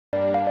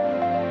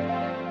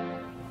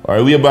All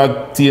right, we are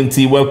back,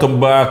 TNT. Welcome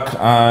back,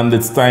 and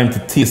it's time to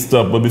taste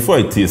up. But before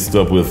I taste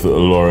up with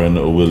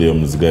Lauryn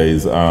Williams,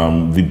 guys,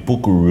 the book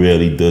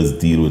really does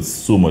deal with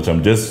so much.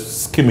 I'm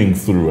just skimming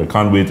through. I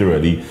can't wait to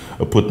really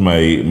put my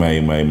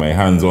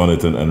hands on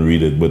it and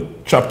read it.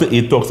 But chapter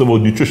 8 talks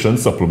about nutrition,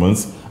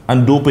 supplements,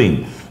 and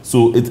doping.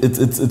 So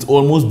it's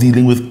almost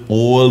dealing with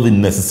all the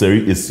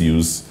necessary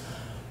issues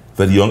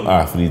that young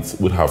athletes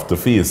would have to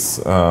face.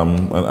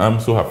 And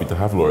I'm so happy to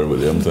have Lauryn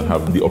Williams and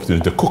have the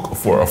opportunity to cook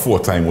for a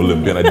 4-time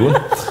Olympian.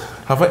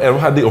 Have I ever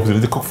had the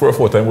opportunity to cook for a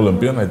 4-time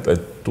Olympian? I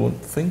don't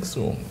think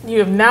so. You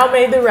have now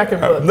made the record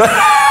book.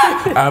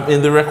 I'm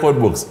in the record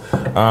books.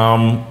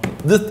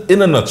 This,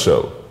 in a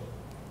nutshell,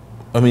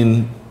 I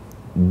mean,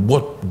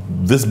 what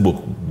this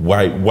book,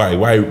 why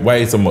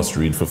it's a must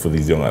read for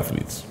these young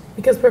athletes?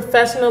 Because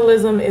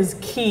professionalism is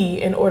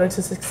key in order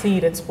to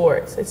succeed at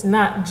sports. It's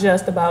not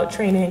just about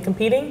training and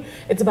competing,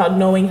 it's about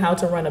knowing how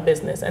to run a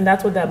business. And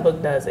that's what that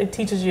book does. It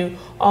teaches you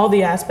all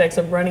the aspects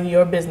of running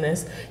your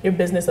business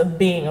of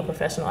being a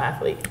professional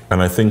athlete.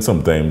 And I think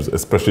sometimes,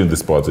 especially in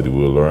this part of the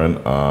world, Lauren,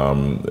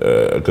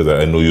 because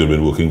I know you've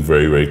been working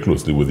very, very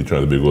closely with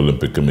the Big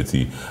Olympic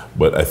Committee,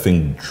 but I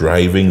think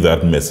driving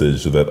that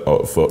message that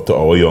to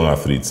our young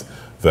athletes,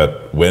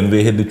 that when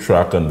they hit the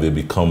track and they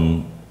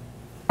become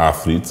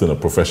athletes in a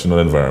professional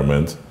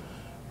environment,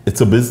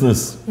 it's a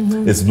business.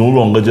 It's no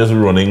longer just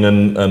running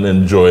and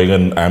enjoying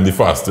and I'm the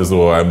fastest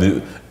or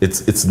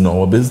it's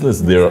now a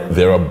business.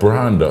 They're a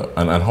brand,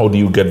 and how do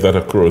you get that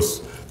across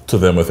to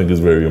them, I think, is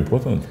very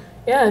important.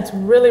 Yeah, it's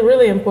really,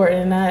 really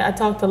important. And I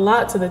talked a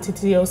lot to the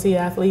TTOC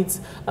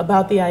athletes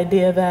about the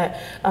idea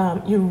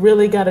that you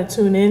really got to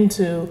tune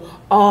into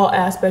all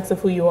aspects of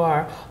who you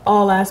are,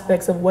 all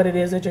aspects of what it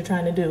is that you're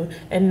trying to do,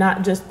 and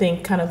not just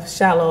think kind of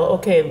shallow,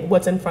 okay,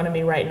 what's in front of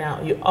me right now.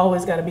 You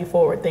always got to be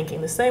forward thinking,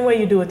 the same way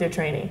you do with your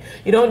training.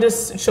 You don't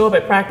just show up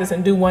at practice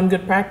and do one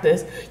good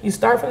practice. You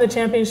start from the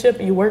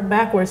championship, you work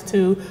backwards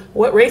to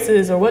what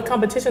races or what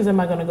competitions am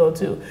I going to go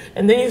to,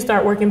 and then you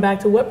start working back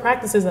to what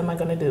practices am I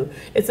going to do.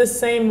 It's the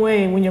same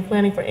way when you're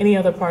planning for any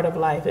other part of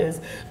life,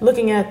 is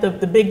looking at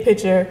the big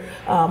picture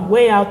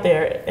way out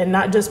there and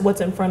not just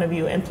what's in front of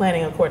you, and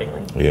planning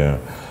accordingly. Yeah.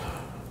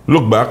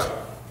 Look back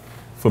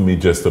for me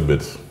just a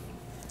bit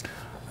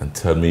and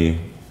tell me,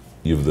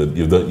 you've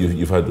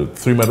had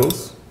 3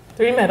 medals?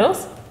 3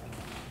 medals.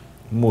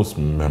 Most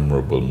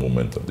memorable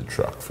moment of the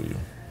track for you?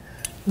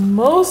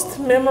 Most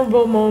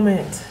memorable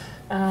moment.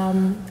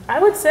 I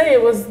would say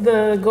it was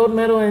the gold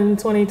medal in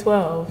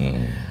 2012.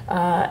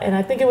 And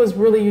I think it was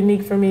really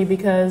unique for me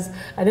because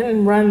I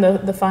didn't run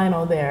the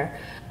final there.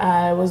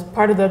 I was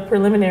part of the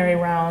preliminary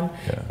round,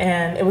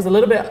 and it was a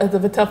little bit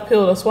of a tough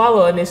pill to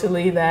swallow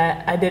initially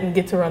that I didn't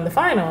get to run the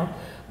final.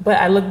 But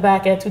I look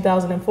back at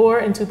 2004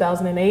 and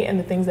 2008 and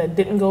the things that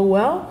didn't go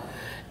well,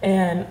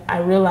 and I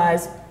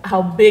realized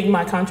how big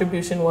my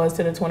contribution was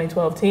to the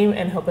 2012 team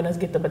and helping us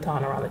get the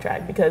baton around the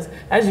track. Because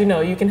as you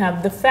know, you can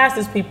have the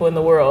fastest people in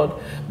the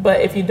world,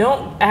 but if you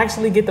don't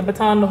actually get the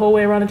baton the whole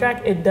way around the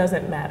track, it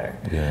doesn't matter.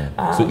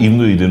 Yeah. So even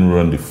though you didn't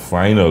run the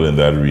final in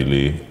that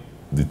relay,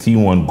 the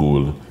team won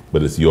gold,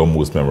 but it's your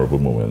most memorable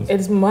moment.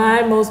 It's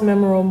my most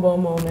memorable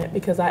moment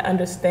because I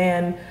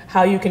understand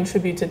how you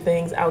contribute to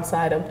things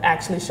outside of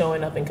actually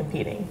showing up and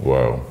competing.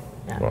 Wow.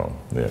 Yeah. Wow.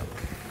 Yeah.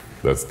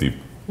 That's deep.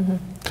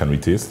 Can we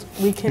taste?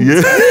 We can.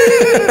 Yeah.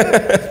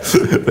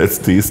 Let's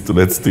taste. And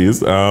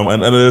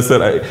as I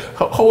said,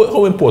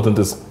 how important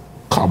is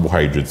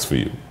carbohydrates for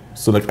you?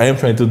 So like I am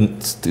trying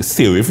to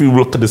stay away. If you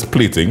look at this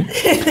plating,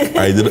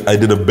 I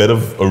did a bed of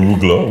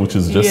arugula, which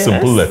is just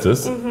simple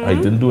lettuce. I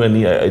didn't do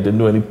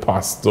any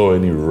pasta or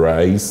any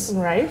rice.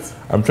 Right.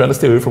 I'm trying to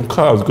stay away from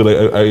carbs because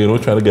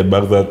I trying to get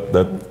back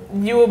that.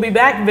 You will be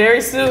back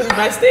very soon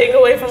by staying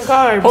away from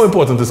carbs. How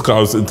important is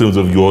carbs in terms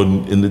of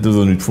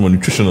from a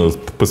nutritional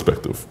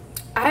perspective?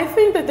 I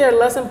think that they're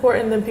less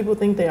important than people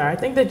think they are. I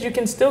think that you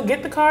can still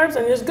get the carbs,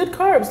 and there's good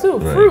carbs too.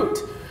 Right. Fruit,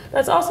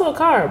 that's also a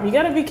carb. You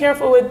got to be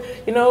careful with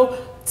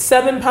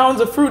 7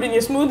 pounds of fruit in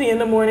your smoothie in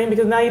the morning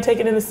because now you're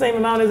taking in the same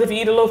amount as if you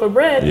eat a loaf of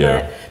bread.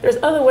 Yeah. But there's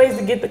other ways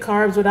to get the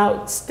carbs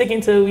without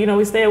sticking to,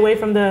 we stay away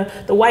from the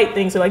white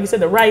things. So like you said,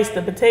 the rice,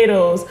 the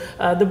potatoes,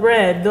 the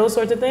bread, those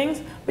sorts of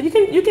things. But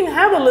you can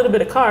have a little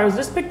bit of carbs.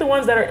 Just pick the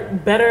ones that are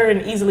better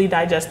and easily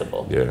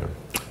digestible. Yeah.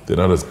 They're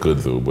not as good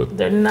though, but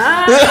they're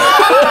not.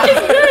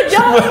 It's good,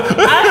 y'all.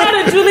 I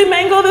had a Julie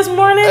mango this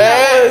morning.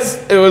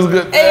 It was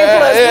good.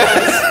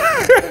 A++.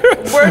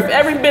 Worth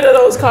every bit of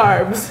those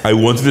carbs. I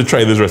want you to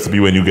try this recipe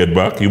when you get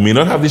back. You may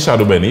not have the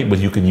shadow benny, but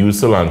you can use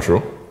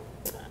cilantro.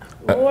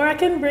 Or I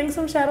can bring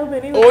some shadow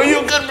benny. Or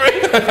you can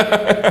bring.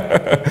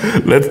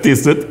 Let's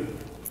taste it.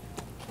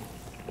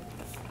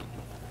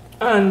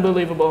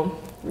 Unbelievable.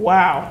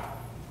 Wow.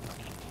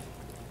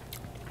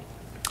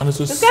 And this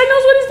guy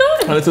knows what he's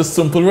doing. And it's a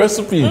simple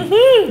recipe.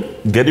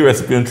 Get the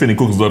recipe on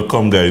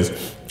trainingcooks.com, guys.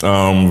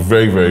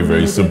 Very, very,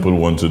 very simple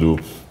one to do.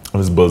 And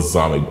it's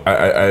balsamic.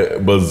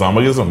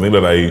 Balsamic is something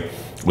that I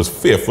was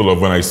fearful of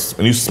when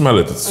you smell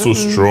it. It's so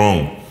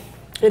strong.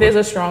 It is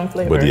a strong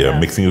flavor. But yeah,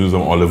 mixing it with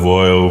some olive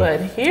oil,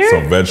 but here,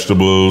 some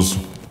vegetables.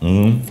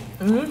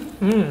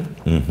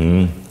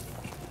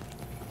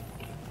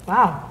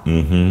 Wow.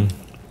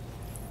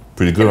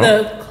 Pretty good.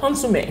 The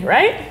consomme,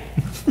 right?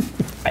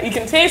 You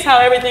can taste how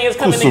everything is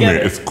coming together.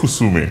 It's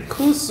kusume.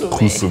 Kusume.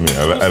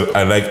 Kusume.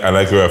 I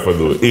like your effort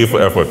though. A for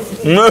effort.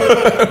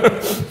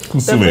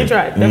 Kusume.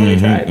 Definitely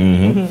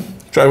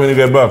tried. Try when you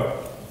get back.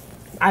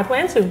 I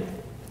plan to.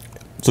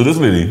 So this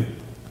lady,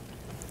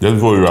 just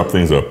before we wrap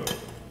things up,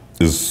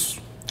 is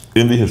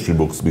in the history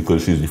books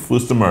because she's the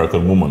first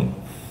American woman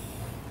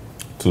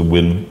to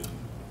win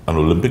an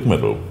Olympic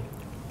medal,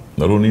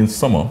 not only in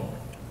summer,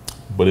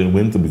 but in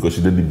winter because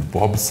she did the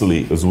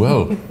bobsleigh as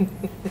well.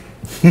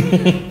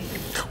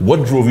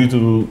 What drove you to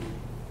do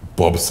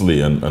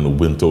bobsleigh and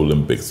Winter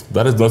Olympics?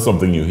 That is not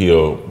something you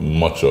hear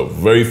much of.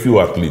 Very few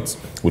athletes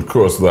would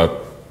cross that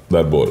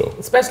border.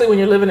 Especially when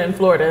you're living in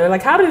Florida. They're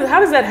like, how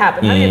does that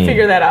happen? How do you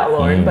figure that out,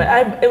 Lauren?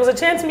 But it was a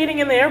chance meeting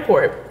in the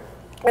airport.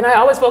 And I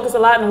always focus a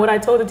lot, and what I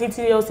told the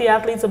TTOC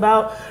athletes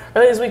about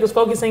earlier this week was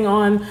focusing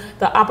on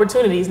the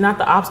opportunities, not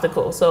the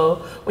obstacles. So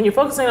when you're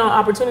focusing on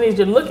opportunities,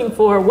 you're looking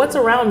for what's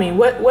around me,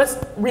 what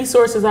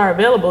resources are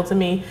available to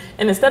me,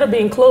 and instead of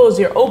being closed,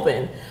 you're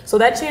open. So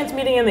that chance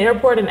meeting in the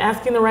airport and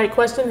asking the right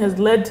question has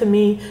led to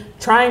me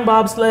trying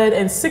bobsled,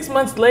 and 6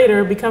 months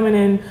later becoming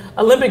an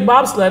Olympic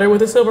bobsledder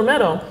with a silver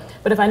medal.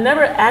 But if I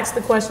never asked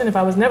the question, if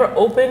I was never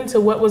open to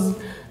what was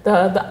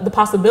the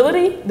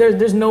possibility,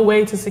 there's no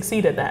way to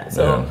succeed at that.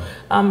 So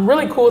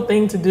really cool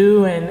thing to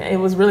do, and it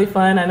was really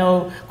fun. I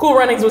know Cool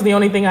Runnings was the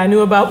only thing I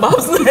knew about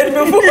bobsled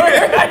before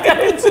I got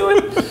into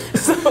it.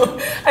 So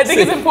I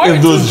think it's important.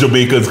 If those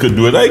Jamaicans could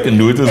do it, I can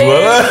do it as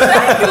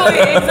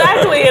well.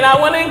 Exactly. And I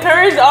want to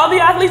encourage all the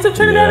athletes of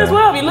Trinidad as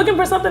well. If you're looking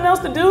for something else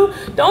to do,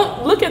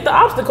 don't look at the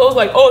obstacles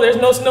like, oh, there's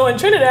no snow in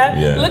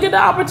Trinidad. Look at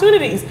the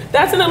opportunities.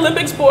 That's an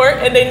Olympic sport,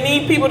 and they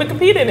need people to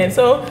compete in it.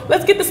 So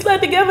let's get the sled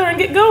together and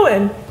get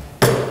going.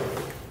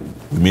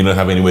 We may not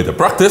have any way to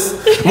practice,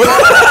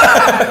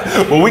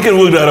 but we can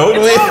work that out.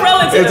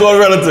 It's all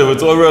relative.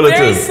 It's all relative.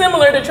 Very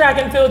similar to track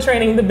and field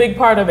training, the big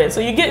part of it. So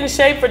you get in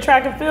shape for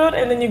track and field,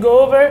 and then you go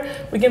over.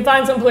 We can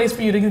find some place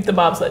for you to get the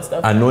bobsled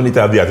stuff. I no need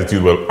to have the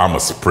attitude, well, I'm a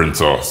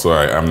sprinter, so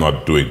I'm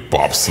not doing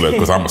bobsled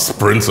because I'm a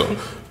sprinter.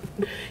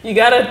 You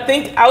gotta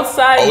think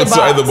outside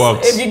the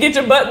box. If you get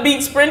your butt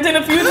beat sprinting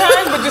a few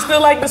times, but you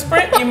still like to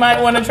sprint, you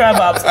might want to try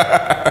bobsled.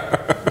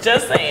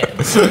 Just saying.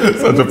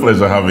 Such a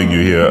pleasure having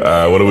you here.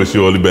 I want to wish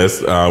you all the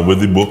best with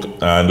the book.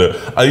 And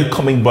are you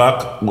coming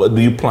back?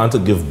 Do you plan to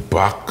give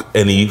back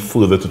any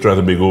further to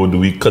Trinidad and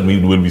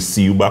Tobago? Will we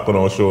see you back on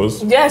our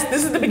shows? Yes,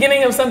 this is the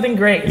beginning of something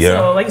great. Yeah.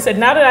 So like I said,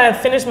 now that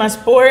I've finished my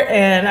sport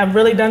and I've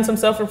really done some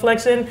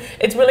self-reflection,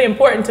 it's really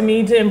important to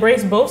me to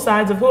embrace both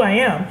sides of who I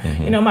am.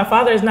 You know, my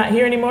father is not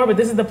here anymore, but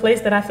this is the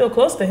place that I feel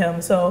close to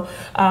him. So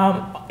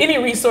any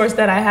resource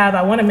that I have,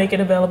 I want to make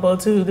it available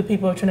to the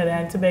people of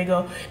Trinidad and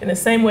Tobago in the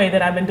same way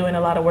that I've been doing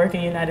a lot of work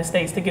in the United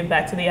States to give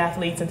back to the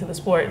athletes and to the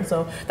sport. And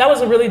so that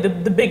was really the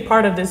big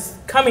part of this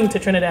coming to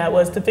Trinidad,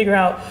 was to figure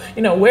out,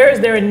 you know, where is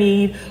there a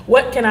need?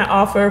 What can I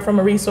offer from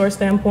a resource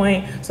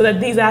standpoint so that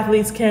these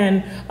athletes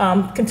can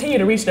continue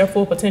to reach their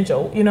full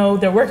potential? You know,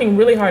 they're working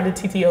really hard at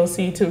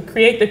TTOC to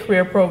create the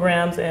career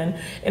programs, and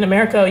in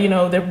America, you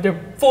know, they're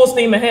full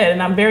steam ahead,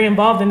 and I'm very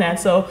involved in that.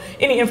 So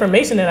any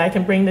information that I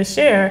can bring to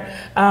share,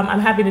 I'm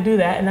happy to do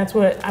that, and that's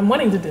what I'm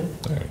wanting to do.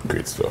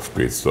 Great stuff,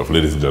 great stuff.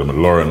 Ladies and gentlemen,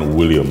 Lauryn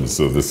Williams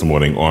this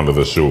morning on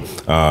the show.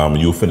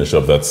 You finish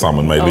up that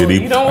salmon, my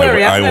lady. You don't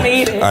worry, I'm going to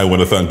eat it. I want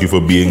to thank you for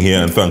being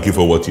here and thank you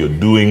for what you're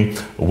doing.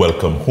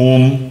 Welcome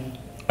home,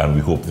 and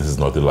we hope this is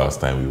not the last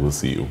time we will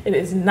see you. It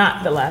is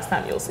not the last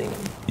time you'll see me.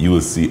 You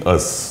will see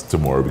us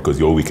tomorrow because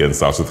your weekend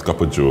starts with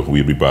Cup of Joe.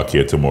 We'll be back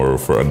here tomorrow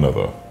for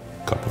another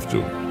Cup of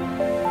Joe.